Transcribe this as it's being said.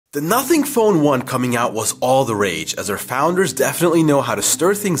The Nothing Phone 1 coming out was all the rage, as their founders definitely know how to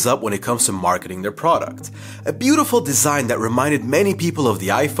stir things up when it comes to marketing their product. A beautiful design that reminded many people of the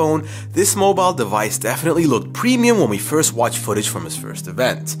iPhone, this mobile device definitely looked premium when we first watched footage from its first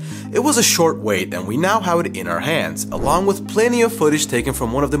event. It was a short wait and we now have it in our hands, along with plenty of footage taken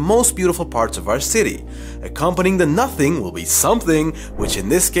from one of the most beautiful parts of our city. Accompanying the Nothing will be something, which in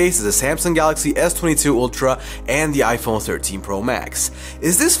this case is the Samsung Galaxy S22 Ultra and the iPhone 13 Pro Max.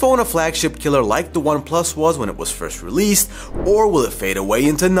 Is this phone a flagship killer like the OnePlus was when it was first released, or will it fade away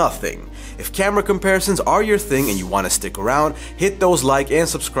into nothing? If camera comparisons are your thing and you want to stick around, hit those like and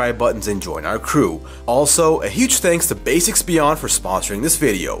subscribe buttons and join our crew. Also, a huge thanks to Basics Beyond for sponsoring this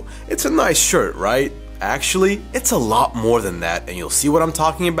video. It's a nice shirt, right? Actually, it's a lot more than that, and you'll see what I'm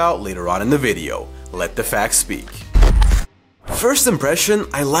talking about later on in the video. Let the facts speak. First impression,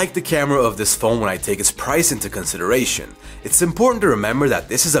 I like the camera of this phone when I take its price into consideration. It's important to remember that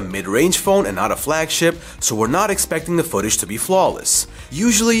this is a mid-range phone and not a flagship, so we're not expecting the footage to be flawless.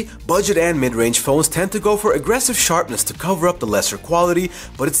 Usually, budget and mid-range phones tend to go for aggressive sharpness to cover up the lesser quality,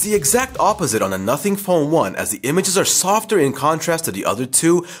 but it's the exact opposite on the Nothing Phone 1, as the images are softer in contrast to the other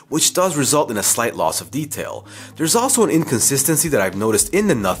two, which does result in a slight loss of detail. There's also an inconsistency that I've noticed in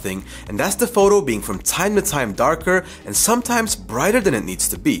the Nothing, and that's the photo being from time to time darker and sometimes brighter than it needs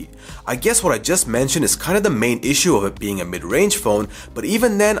to be. I guess what I just mentioned is kind of the main issue of it being a mid-range phone, but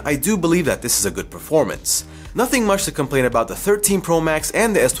even then I do believe that this is a good performance. Nothing much to complain about the 13 Pro Max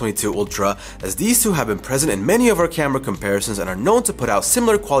and the S22 Ultra, as these two have been present in many of our camera comparisons and are known to put out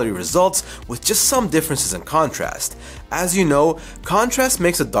similar quality results with just some differences in contrast. As you know, contrast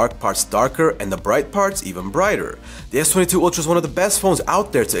makes the dark parts darker and the bright parts even brighter. The S22 Ultra is one of the best phones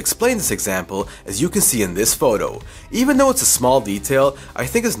out there to explain this example, as you can see in this photo. Even though it's a small detail, I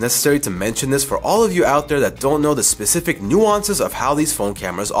think it's necessary to mention this for all of you out there that don't know the specific nuances of how these phone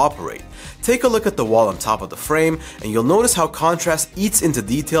cameras operate. Take a look at the wall on top of the frame and you'll notice how contrast eats into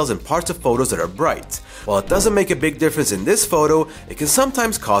details and parts of photos that are bright. While it doesn't make a big difference in this photo, it can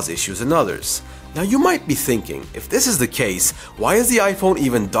sometimes cause issues in others. Now you might be thinking, if this is the case, why is the iPhone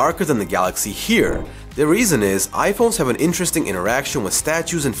even darker than the Galaxy here? The reason is, iPhones have an interesting interaction with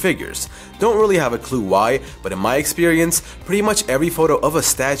statues and figures. Don't really have a clue why, but in my experience, pretty much every photo of a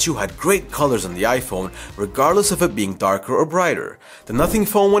statue had great colors on the iPhone, regardless of it being darker or brighter. The Nothing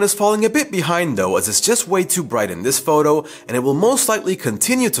Phone 1 is falling a bit behind though, as it's just way too bright in this photo, and it will most likely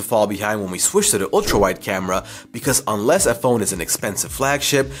continue to fall behind when we switch to the ultra-wide camera, because unless a phone is an expensive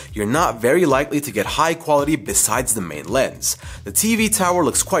flagship, you're not very likely to get high quality besides the main lens. The TV tower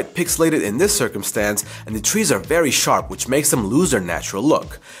looks quite pixelated in this circumstance, and the trees are very sharp, which makes them lose their natural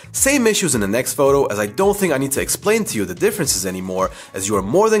look. Same issues in the next photo, as I don't think I need to explain to you the differences anymore, as you are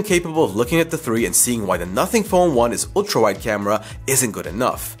more than capable of looking at the three and seeing why the Nothing Phone 1's ultra-wide camera isn't good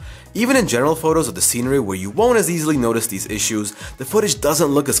enough. Even in general photos of the scenery where you won't as easily notice these issues, the footage doesn't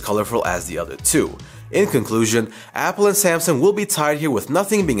look as colorful as the other two. In conclusion, Apple and Samsung will be tied here with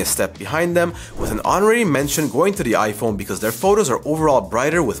Nothing being a step behind them, with an honorary mention going to the iPhone because their photos are overall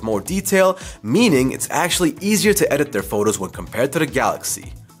brighter with more detail, meaning it's actually easier to edit their photos when compared to the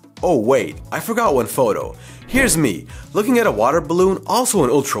Galaxy. Oh wait, I forgot one photo. Here's me, looking at a water balloon, also an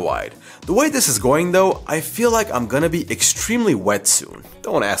ultra-wide. The way this is going though, I feel like I'm gonna be extremely wet soon.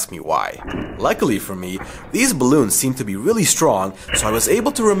 Don't ask me why. Luckily for me, these balloons seem to be really strong, so I was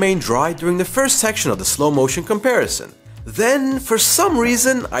able to remain dry during the first section of the slow motion comparison. Then, for some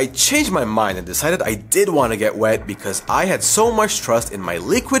reason, I changed my mind and decided I did want to get wet because I had so much trust in my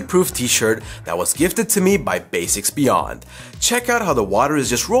liquid-proof t-shirt that was gifted to me by Basics Beyond. Check out how the water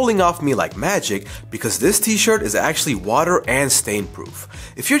is just rolling off me like magic, because this t-shirt is actually water and stain-proof.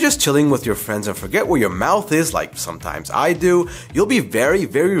 If you're just chilling with your friends and forget where your mouth is, like sometimes I do, you'll be very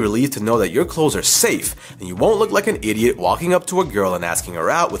relieved to know that your clothes are safe and you won't look like an idiot walking up to a girl and asking her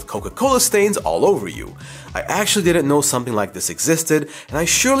out with Coca-Cola stains all over you. I actually didn't know something like this existed, and I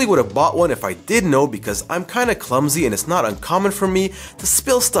surely would have bought one if I did know, because I'm kinda clumsy and it's not uncommon for me to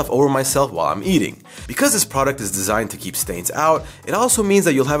spill stuff over myself while I'm eating. Because this product is designed to keep stains out, it also means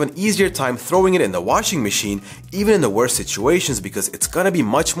that you'll have an easier time throwing it in the washing machine, even in the worst situations, because it's gonna be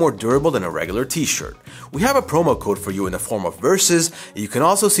much more durable than a regular t-shirt. We have a promo code for you in the form of Verses, and you can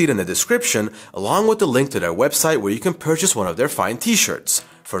also see it in the description, along with the link to their website where you can purchase one of their fine t-shirts.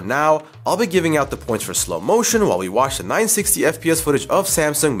 For now, I'll be giving out the points for slow motion while we watch the 960 FPS footage of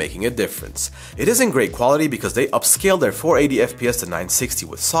Samsung making a difference. It isn't great quality because they upscaled their 480 FPS to 960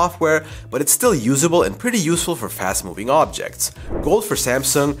 with software, but it's still usable and pretty useful for fast moving objects. Gold for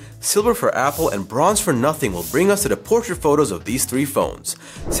Samsung, silver for Apple, and bronze for nothing will bring us to the portrait photos of these three phones.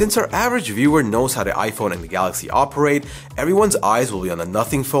 Since our average viewer knows how the iPhone and the Galaxy operate, everyone's eyes will be on the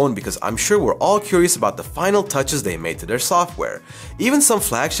nothing phone because I'm sure we're all curious about the final touches they made to their software. Even some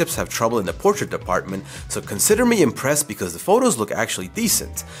flagships have trouble in the portrait department, so consider me impressed because the photos look actually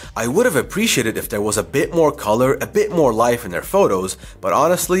decent. I would have appreciated if there was a bit more color, a bit more life in their photos, but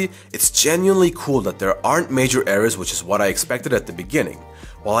honestly, it's genuinely cool that there aren't major errors, which is what I expected at the beginning.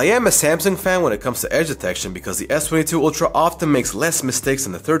 While I am a Samsung fan when it comes to edge detection because the S22 Ultra often makes less mistakes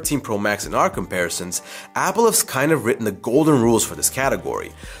than the 13 Pro Max in our comparisons, Apple has kind of written the golden rules for this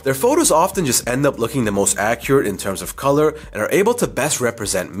category. Their photos often just end up looking the most accurate in terms of color and are able to best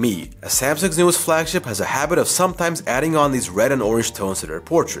represent me, as Samsung's newest flagship has a habit of sometimes adding on these red and orange tones to their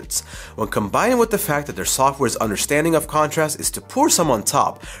portraits. When combined with the fact that their software's understanding of contrast is to pour some on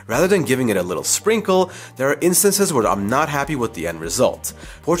top rather than giving it a little sprinkle, there are instances where I'm not happy with the end result.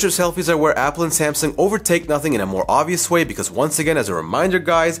 Portrait selfies are where Apple and Samsung overtake nothing in a more obvious way because once again, as a reminder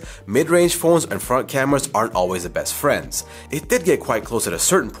guys, mid-range phones and front cameras aren't always the best friends. It did get quite close at a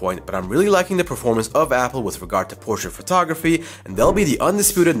certain point, but I'm really liking the performance of Apple with regard to portrait photography, and they'll be the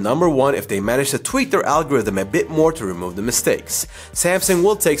undisputed #1 if they manage to tweak their algorithm a bit more to remove the mistakes. Samsung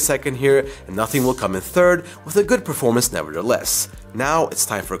will take second here, and nothing will come in third, with a good performance nevertheless. Now it's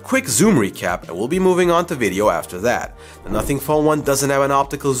time for a quick zoom recap, and we'll be moving on to video after that. The Nothing Phone 1 doesn't have an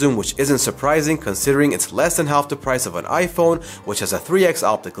optical zoom, which isn't surprising considering it's less than half the price of an iPhone, which has a 3x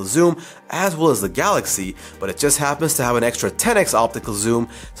optical zoom, as well as the Galaxy, but it just happens to have an extra 10x optical zoom,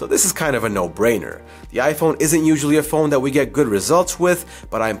 so this is kind of a no-brainer. The iPhone isn't usually a phone that we get good results with,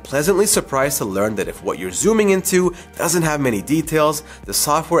 but I'm pleasantly surprised to learn that if what you're zooming into doesn't have many details, the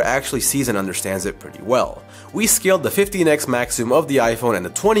software actually sees and understands it pretty well. We scaled the 15x max zoom of the iPhone and the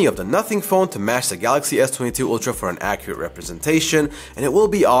 20 of the Nothing Phone to match the Galaxy S22 Ultra for an accurate representation, and it will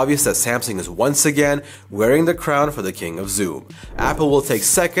be obvious that Samsung is once again wearing the crown for the king of zoom. Apple will take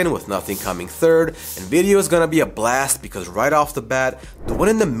second, with Nothing coming third, and video is gonna be a blast because right off the bat, the one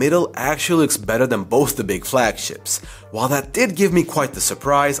in the middle actually looks better than both the big flagships. While that did give me quite the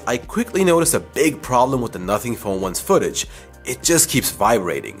surprise, I quickly noticed a big problem with the Nothing Phone 1's footage. It just keeps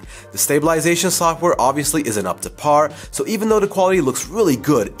vibrating. The stabilization software obviously isn't up to par, so even though the quality looks really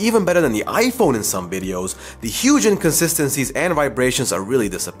good, even better than the iPhone in some videos, the huge inconsistencies and vibrations are really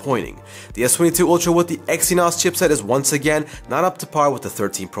disappointing. The S22 Ultra with the Exynos chipset is once again not up to par with the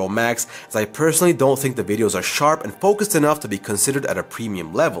 13 Pro Max, as I personally don't think the videos are sharp and focused enough to be considered at a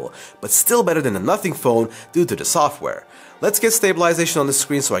premium level, but still better than the Nothing Phone due to the software. Let's get stabilization on the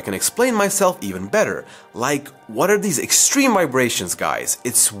screen so I can explain myself even better. Like, what are these extreme vibrations, guys?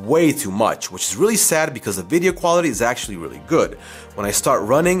 It's way too much, which is really sad because the video quality is actually really good. When I start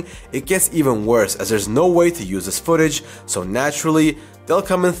running, it gets even worse as there's no way to use this footage, so naturally, they'll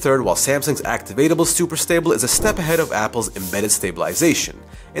come in third, while Samsung's activatable Super Stable is a step ahead of Apple's embedded stabilization.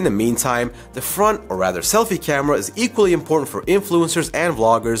 In the meantime, the front, or rather selfie camera, is equally important for influencers and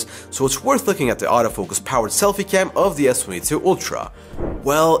vloggers, so it's worth looking at the autofocus powered selfie cam of the S22 Ultra.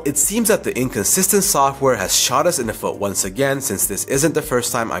 Well, it seems that the inconsistent software has shot us in the foot once again, since this isn't the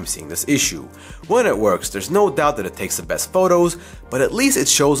first time I'm seeing this issue. When it works, there's no doubt that it takes the best photos, but at least it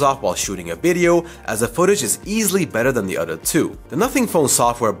shows off while shooting a video, as the footage is easily better than the other two. The Nothing Phone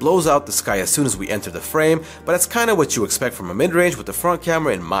software blows out the sky as soon as we enter the frame, but that's kinda what you expect from a mid-range with the front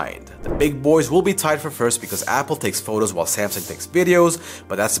camera in mind. The big boys will be tied for first because Apple takes photos while Samsung takes videos,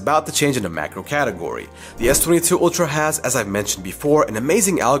 but that's about to change in the macro category. The S22 Ultra has, as I've mentioned before, an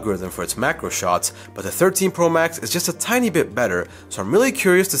amazing algorithm for its macro shots, but the 13 Pro Max is just a tiny bit better, so I'm really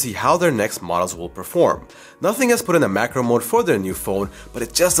curious to see how their next models will perform. Nothing has put in a macro mode for their new phone, but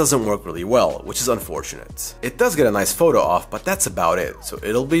it just doesn't work really well, which is unfortunate. It does get a nice photo off, but that's about it, so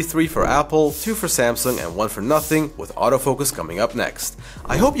it'll be 3 for Apple, 2 for Samsung, and 1 for Nothing, with autofocus coming up next.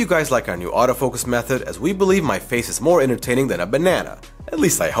 I hope you guys like our new autofocus method, as we believe my face is more entertaining than a banana. At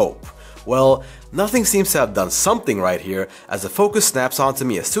least I hope. Well, Nothing seems to have done something right here, as the focus snaps onto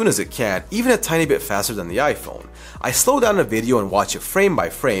me as soon as it can, even a tiny bit faster than the iPhone. I slow down the video and watch it frame by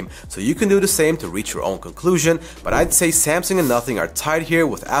frame, so you can do the same to reach your own conclusion, but I'd say Samsung and Nothing are tied here,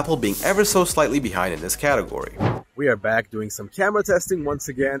 with Apple being ever so slightly behind in this category. We are back doing some camera testing once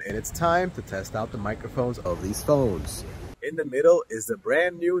again, and it's time to test out the microphones of these phones. In the middle is the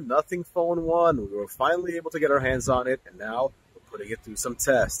brand new Nothing Phone 1. We were finally able to get our hands on it, and now we're putting it through some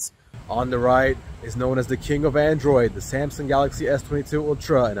tests. On the right is known as the king of Android, the Samsung Galaxy S22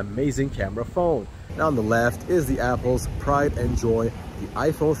 Ultra, an amazing camera phone. And on the left is the Apple's pride and joy, the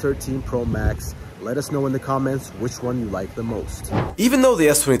iPhone 13 Pro Max, Let us know in the comments which one you like the most. Even though the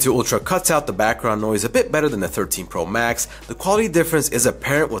S22 Ultra cuts out the background noise a bit better than the 13 Pro Max, the quality difference is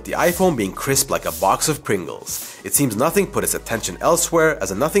apparent with the iPhone being crisp like a box of Pringles. It seems nothing put its attention elsewhere, as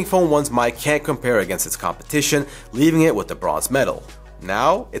the Nothing Phone 1's mic can't compare against its competition, leaving it with the bronze medal.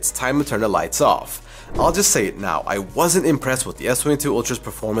 Now, it's time to turn the lights off. I'll just say it now, I wasn't impressed with the S22 Ultra's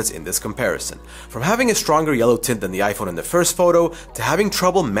performance in this comparison. From having a stronger yellow tint than the iPhone in the first photo, to having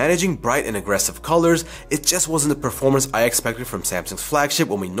trouble managing bright and aggressive colors, it just wasn't the performance I expected from Samsung's flagship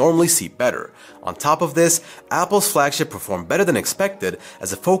when we normally see better. On top of this, Apple's flagship performed better than expected,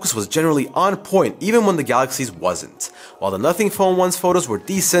 as the focus was generally on point even when the Galaxy's wasn't. While the Nothing Phone 1's photos were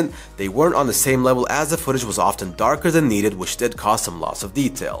decent, they weren't on the same level as the footage was often darker than needed, which did cause some loss of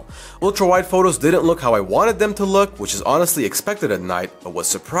detail. Ultra-wide photos didn't look how I wanted them to look, which is honestly expected at night, but what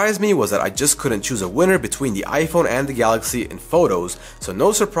surprised me was that I just couldn't choose a winner between the iPhone and the Galaxy in photos, so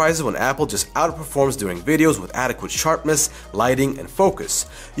no surprises when Apple just outperforms during videos with adequate sharpness, lighting, and focus.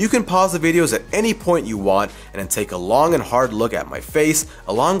 You can pause the videos at any point you want and then take a long and hard look at my face,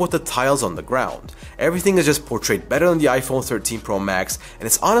 along with the tiles on the ground. Everything is just portrayed better than the iPhone 13 Pro Max, and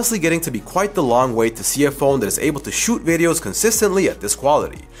it's honestly getting to be quite the long wait to see a phone that is able to shoot videos consistently at this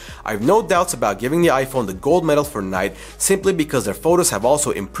quality. I have no doubts about giving the iPhone the gold medal for night, simply because their photos have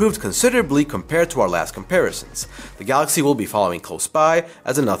also improved considerably compared to our last comparisons. The Galaxy will be following close by,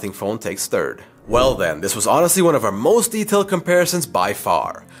 as the Nothing Phone takes third. Well then, this was honestly one of our most detailed comparisons by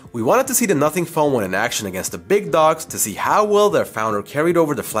far. We wanted to see the Nothing Phone 1 in action against the big dogs to see how well their founder carried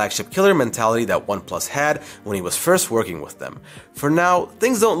over the flagship killer mentality that OnePlus had when he was first working with them. For now,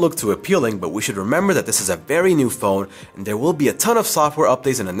 things don't look too appealing, but we should remember that this is a very new phone and there will be a ton of software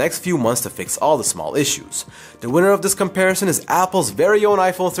updates in the next few months to fix all the small issues. The winner of this comparison is Apple's very own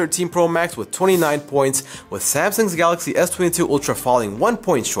iPhone 13 Pro Max with 29 points, with Samsung's Galaxy S22 Ultra falling 1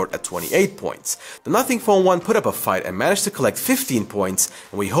 point short at 28 points. The Nothing Phone 1 put up a fight and managed to collect 15 points,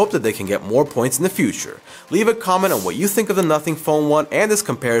 and we hope that they can get more points in the future. Leave a comment on what you think of the Nothing Phone 1 and this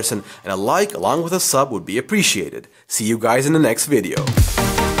comparison, and a like along with a sub would be appreciated. See you guys in the next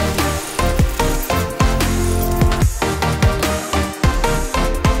video.